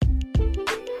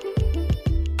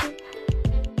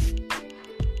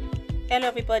Hello,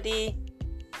 everybody.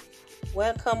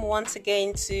 Welcome once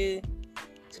again to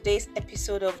today's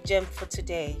episode of Gem for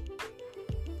Today.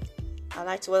 I'd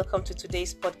like to welcome to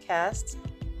today's podcast.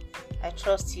 I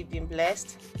trust you've been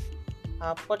blessed.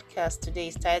 Our podcast today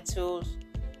is titled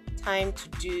Time to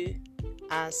Do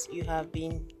as You Have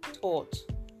Been Taught.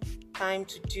 Time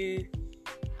to Do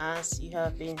as You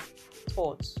Have Been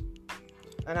Taught.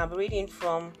 And I'll be reading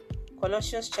from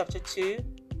Colossians chapter 2,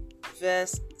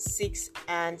 verse 6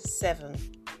 and 7.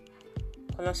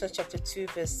 Colossians chapter 2,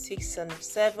 verse 6 and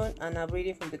 7, and I'm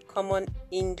reading from the Common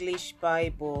English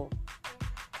Bible.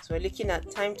 So we're looking at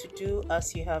time to do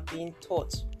as you have been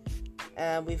taught.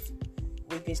 We've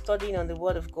been studying on the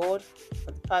Word of God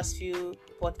for the past few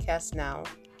podcasts now.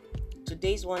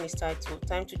 Today's one is titled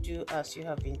Time to Do as You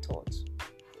Have Been Taught.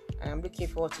 And I'm looking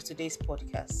forward to today's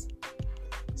podcast.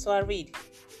 So I read.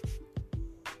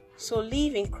 So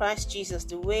live in Christ Jesus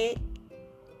the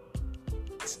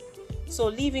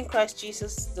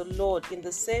Lord in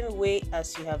the same way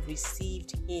as you have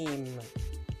received him.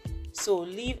 So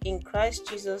live in Christ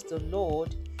Jesus the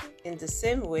Lord in the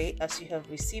same way as you have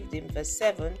received him. Verse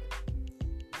 7.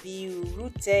 Be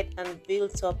rooted and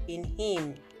built up in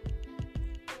him.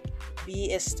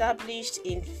 Be established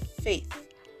in faith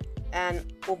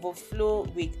and overflow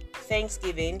with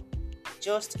thanksgiving,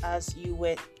 just as you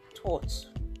were taught.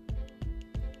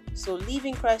 So live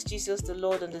in Christ Jesus the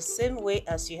Lord in the same way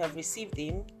as you have received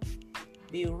him.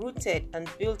 Be rooted and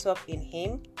built up in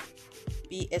him.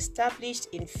 Be established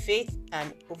in faith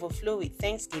and overflow with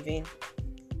thanksgiving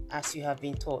as you have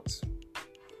been taught.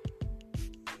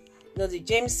 Now the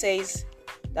James says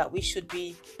that we should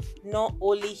be not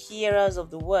only hearers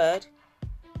of the word,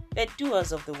 but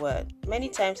doers of the word. Many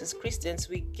times as Christians,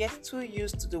 we get too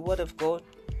used to the word of God.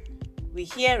 We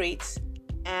hear it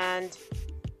and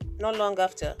not long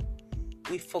after,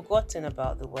 we've forgotten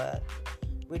about the word.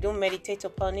 We don't meditate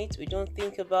upon it. We don't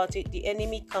think about it. The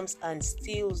enemy comes and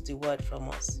steals the word from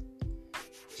us.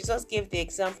 Jesus gave the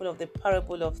example of the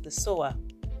parable of the sower.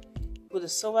 Who the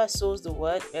sower sows the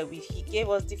word. He gave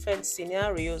us different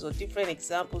scenarios or different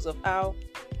examples of how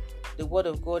the word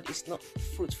of God is not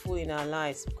fruitful in our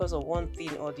lives because of one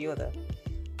thing or the other.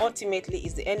 Ultimately,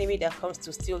 it's the enemy that comes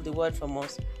to steal the word from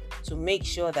us, to make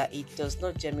sure that it does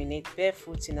not germinate, bear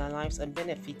fruits in our lives and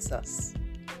benefits us.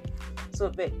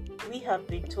 But we have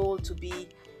been told to be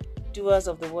doers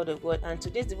of the word of God, and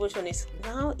today's devotion is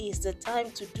now is the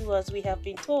time to do as we have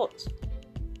been taught.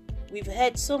 We've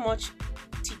heard so much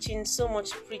teaching, so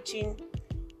much preaching.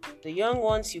 The young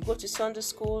ones, you go to Sunday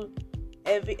school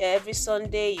every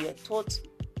Sunday, you're taught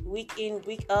week in,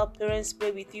 week out. Parents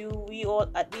pray with you. We all,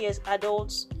 as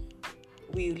adults,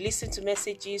 we listen to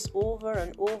messages over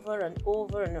and over and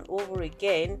over and over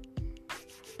again.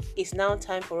 It's now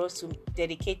time for us to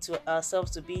dedicate to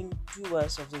ourselves to being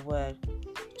doers of the word,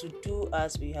 to do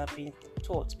as we have been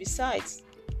taught. Besides,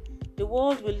 the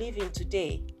world we live in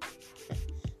today,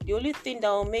 the only thing that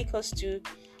will make us to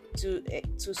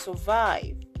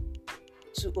survive,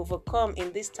 to overcome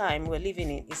in this time we're living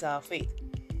in, is our faith.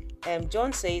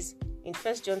 John says in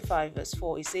 1 John 5 verse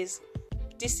 4, it says,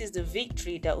 this is the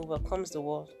victory that overcomes the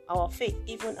world. Our faith,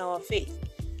 even our faith.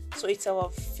 So it's our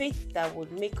faith that will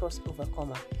make us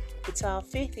overcomer. It's our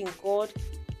faith in God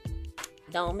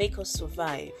that will make us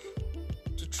survive,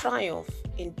 to triumph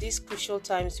in these crucial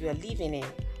times we are living in.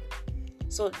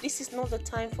 So this is not the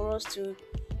time for us to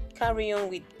carry on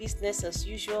with business as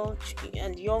usual,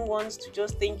 and young ones to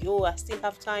just think, I still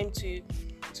have time to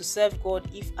serve God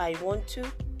if I want to.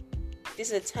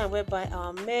 This is a time whereby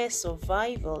our mere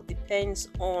survival depends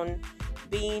on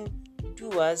being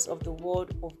doers of the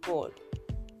word of God,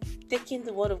 taking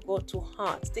the word of God to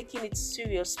heart, taking it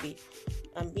seriously,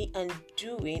 and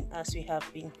doing as we have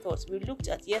been taught. We looked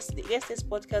at yesterday's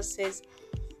podcast says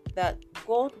that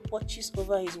God watches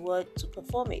over his word to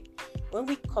perform it. When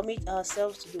we commit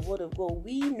ourselves to the word of God,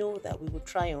 we know that we will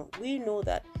triumph. We know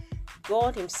that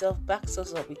God himself backs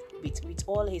us up with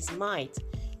all his might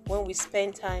when we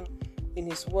spend time in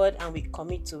his word and we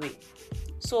commit to it.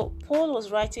 So Paul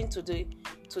was writing to the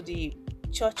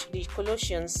church, the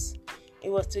Colossians. It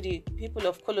was to the people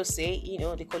of Colossae,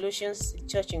 the Colossians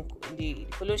church, in the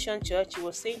Colossian church. He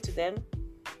was saying to them,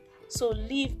 so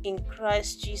live in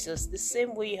Christ Jesus the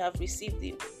same way you have received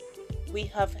him. We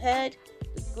have heard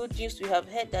the good news. We have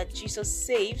heard that Jesus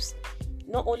saves.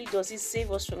 Not only does he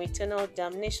save us from eternal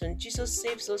damnation, Jesus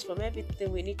saves us from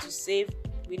everything we need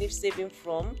saving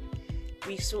from.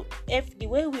 The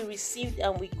way we received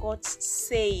and we got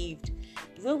saved,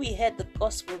 the way we heard the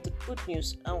gospel, the good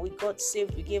news, and we got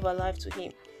saved, we gave our life to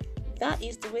him. That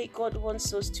is the way God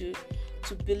wants us to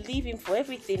believe him for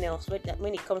everything else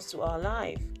when it comes to our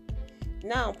life.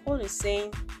 Now, Paul is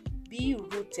saying, be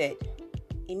rooted.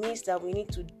 It means that we need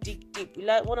to dig deep.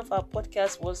 Like one of our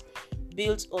podcasts was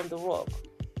built on the rock.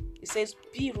 It says,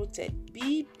 be rooted,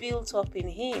 be built up in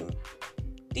Him.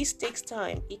 This takes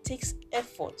time. It takes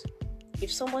effort.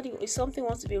 If something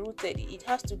wants to be rooted, it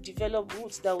has to develop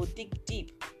roots that will dig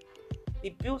deep. Be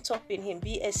built up in Him.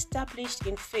 Be established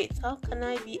in faith. How can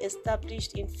I be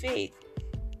established in faith?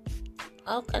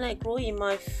 How can I grow in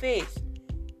my faith?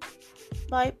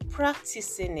 By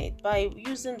practicing it, by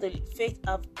using the faith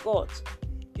I've got.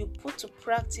 You put to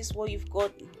practice what you've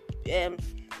got.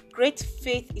 Great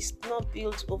faith is not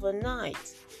built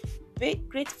overnight.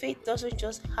 Great faith doesn't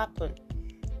just happen.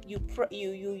 You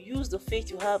use the faith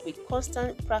you have with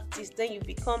constant practice. Then you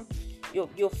become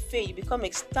your faith. You become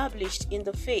established in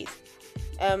the faith.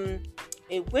 A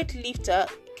weightlifter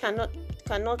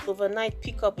cannot overnight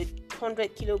pick up a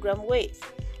 100 kilogram weight.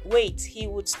 He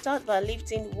would start by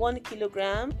lifting 1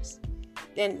 kilogram,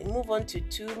 then move on to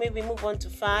 2, maybe move on to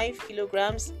 5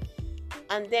 kilograms,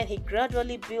 and then he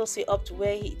gradually builds it up to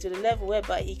the level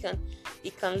whereby he can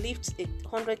lift a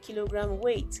 100 kilogram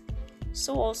weight.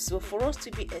 So also for us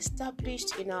to be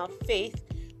established in our faith,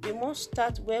 we must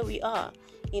start where we are,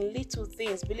 in little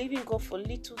things, believing God for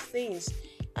little things.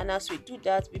 And as we do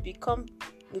that, we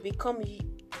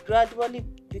gradually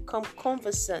become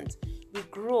conversant. We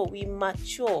grow, we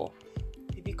mature,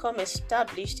 we become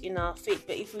established in our faith.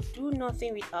 But if we do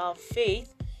nothing with our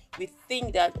faith, we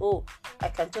think that, I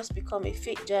can just become a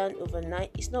faith giant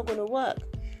overnight. It's not going to work.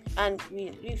 And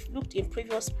we've looked in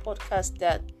previous podcasts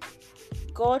that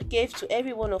God gave to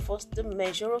every one of us the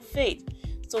measure of faith.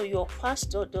 So your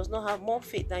pastor does not have more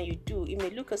faith than you do. It may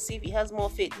look as if he has more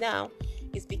faith now.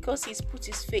 It's because he's put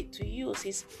his faith to use,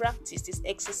 he's practiced, he's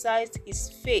exercised his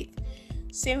faith.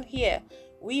 Same here.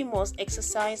 We must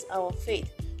exercise our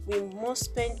faith. We must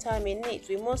spend time in it.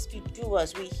 We must be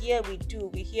doers. We hear, we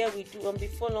do. And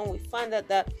before long, we find out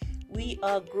that we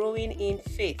are growing in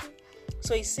faith.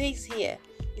 So it says here,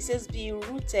 be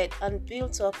rooted and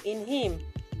built up in Him.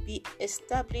 Be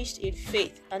established in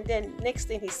faith. And then next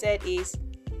thing he said is,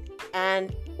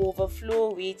 and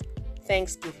overflow with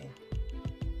thanksgiving,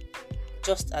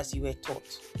 just as you were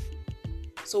taught.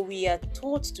 So we are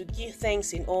taught to give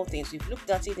thanks in all things. We've looked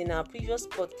at it in our previous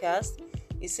podcast.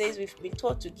 It says we've been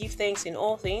taught to give thanks in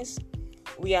all things.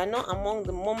 We are not among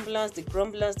the mumblers, the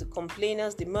grumblers, the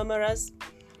complainers, the murmurers.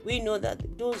 We know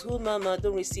that those who murmur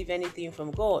don't receive anything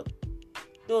from God.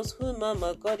 Those who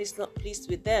murmur, God is not pleased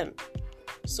with them.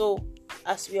 So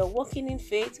as we are walking in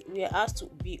faith, we are asked to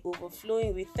be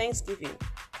overflowing with thanksgiving,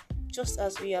 just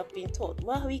as we have been taught.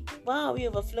 Why are we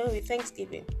overflowing with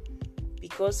thanksgiving?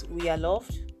 Because we are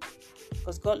loved,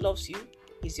 because God loves you,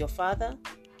 He's your Father,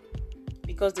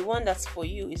 because the one that's for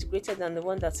you is greater than the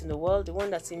one that's in the world. The one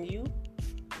that's in you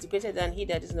is greater than he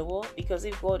that is in the world, because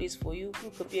if God is for you, who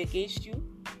could be against you?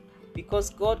 Because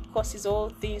God causes all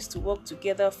things to work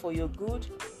together for your good,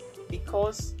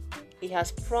 because He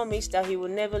has promised that He will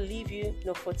never leave you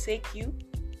nor forsake you.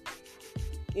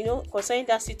 Concerning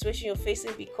that situation you're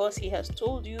facing, because He has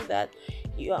told you that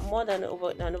you are more than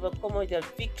an overcomer, that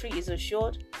victory is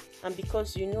assured, and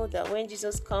because you know that when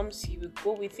Jesus comes, you will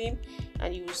go with Him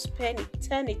and you will spend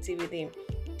eternity with Him.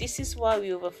 This is why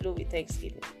we overflow with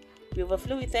thanksgiving. We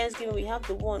overflow with thanksgiving. We have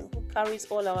the one who carries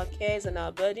all our cares and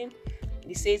our burden.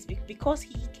 He says, because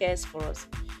He cares for us,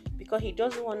 because He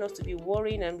doesn't want us to be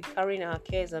worrying and carrying our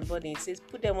cares and burden. He says,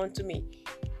 put them onto me,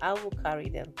 I will carry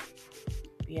them.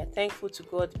 We are thankful to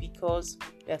God because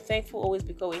we are thankful always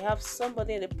because we have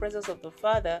somebody in the presence of the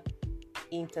Father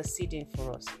interceding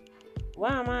for us.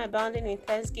 Why am I abounding in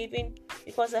thanksgiving?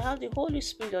 Because I have the Holy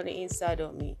Spirit on the inside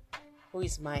of me, who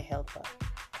is my helper.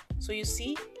 So you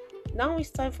see, now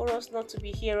it's time for us not to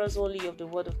be hearers only of the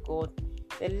word of God,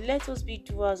 but let us be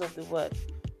doers of the word,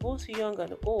 both young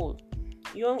and old.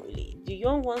 The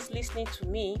young ones listening to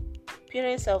me,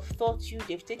 parents have taught you,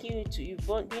 they've taken you to, you've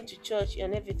been to church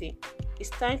and everything. It's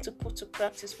time to put to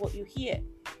practice what you hear.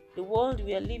 The world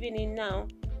we are living in now,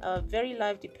 our very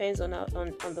life depends on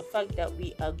the fact that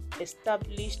we are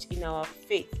established in our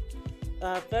faith.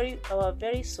 Our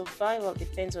very survival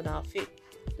depends on our faith.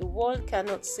 The world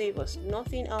cannot save us.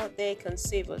 Nothing out there can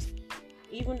save us.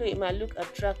 Even though it might look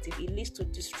attractive, it leads to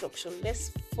destruction. Let's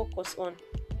focus on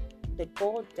the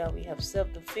God that we have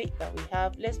served, the faith that we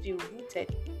have. Let's be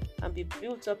rooted and be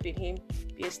built up in Him,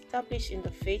 be established in the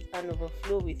faith and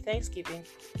overflow with thanksgiving,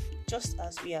 just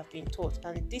as we have been taught.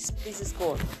 And this pleases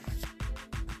God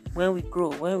when we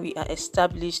grow, when we are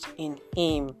established in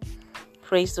Him.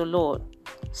 Praise the Lord.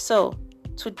 So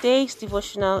today's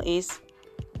devotional is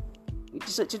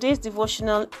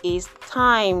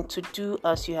time to do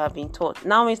as you have been taught.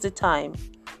 Now is the time.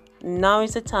 Now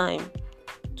is the time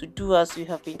to do as you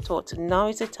have been taught. Now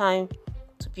is the time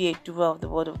to be a doer of the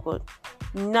word of God.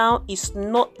 Now is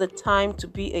not the time to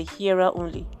be a hearer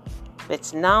only,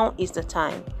 but now is the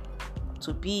time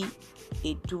to be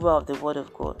a doer of the word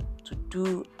of God, to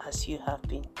do as you have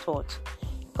been taught.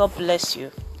 God bless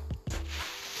you.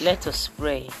 Let us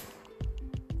pray.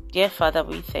 Dear Father,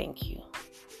 we thank you.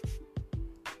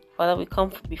 Father, we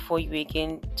come before you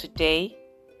again today.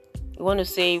 We want to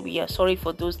say we are sorry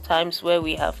for those times where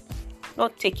we have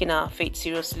not taken our faith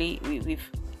seriously.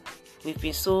 We've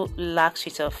been so lax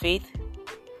with our faith.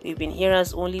 We've been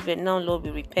hearers only, but now, Lord,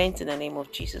 we repent in the name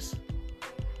of Jesus.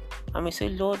 And we say,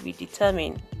 Lord, we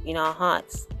determine in our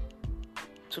hearts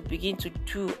to begin to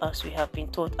do as we have been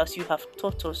taught, as you have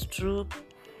taught us through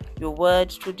your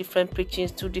words, through different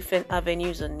preachings, through different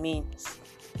avenues and means.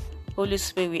 Holy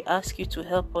Spirit, we ask you to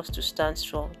help us to stand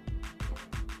strong,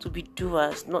 to be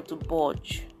doers, not to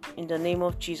budge. In the name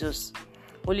of Jesus.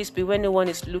 Holy Spirit, when no one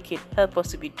is looking, help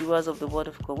us to be doers of the word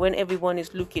of God. When everyone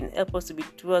is looking, help us to be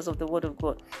doers of the word of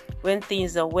God. When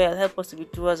things are well, help us to be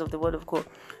doers of the word of God.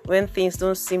 When things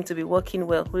don't seem to be working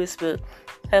well, Holy Spirit,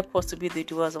 help us to be the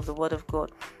doers of the word of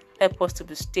God. Help us to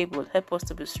be stable. Help us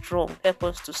to be strong. Help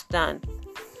us to stand.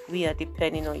 We are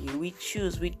depending on you. We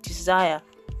choose, we desire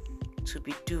to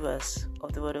be doers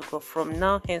of the word of God. From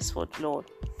now henceforth, Lord,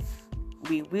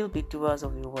 we will be doers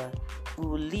of your word. We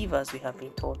will live as we have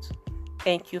been taught.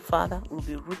 Thank you, Father. We'll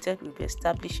be rooted, we'll be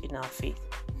established in our faith,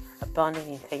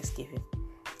 abounding in thanksgiving.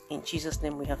 In Jesus'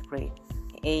 name we have prayed.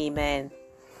 Amen.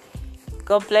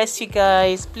 God bless you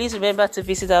guys. Please remember to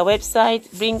visit our website.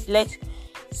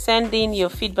 Send in your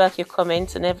feedback, your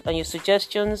comments, and your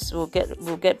suggestions. We'll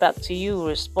get back to you. We'll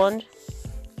respond.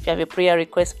 If you have a prayer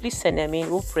request, please send them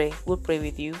in. We'll pray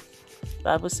with you. The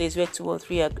Bible says,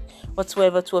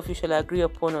 whatsoever two of you shall agree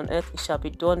upon on earth, it shall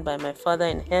be done by my Father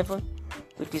in heaven.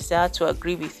 We desire to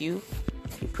agree with you.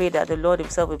 We pray that the Lord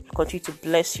himself will continue to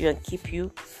bless you and keep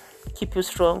you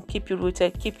strong, keep you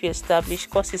rooted, keep you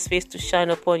established, cause his face to shine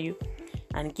upon you,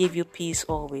 and give you peace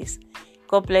always.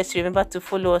 God bless you. Remember to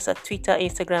follow us at Twitter,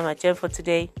 Instagram at Gem for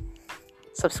Today.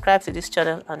 Subscribe to this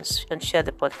channel and share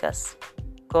the podcast.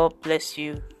 God bless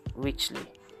you richly.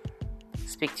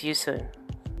 Speak to you soon.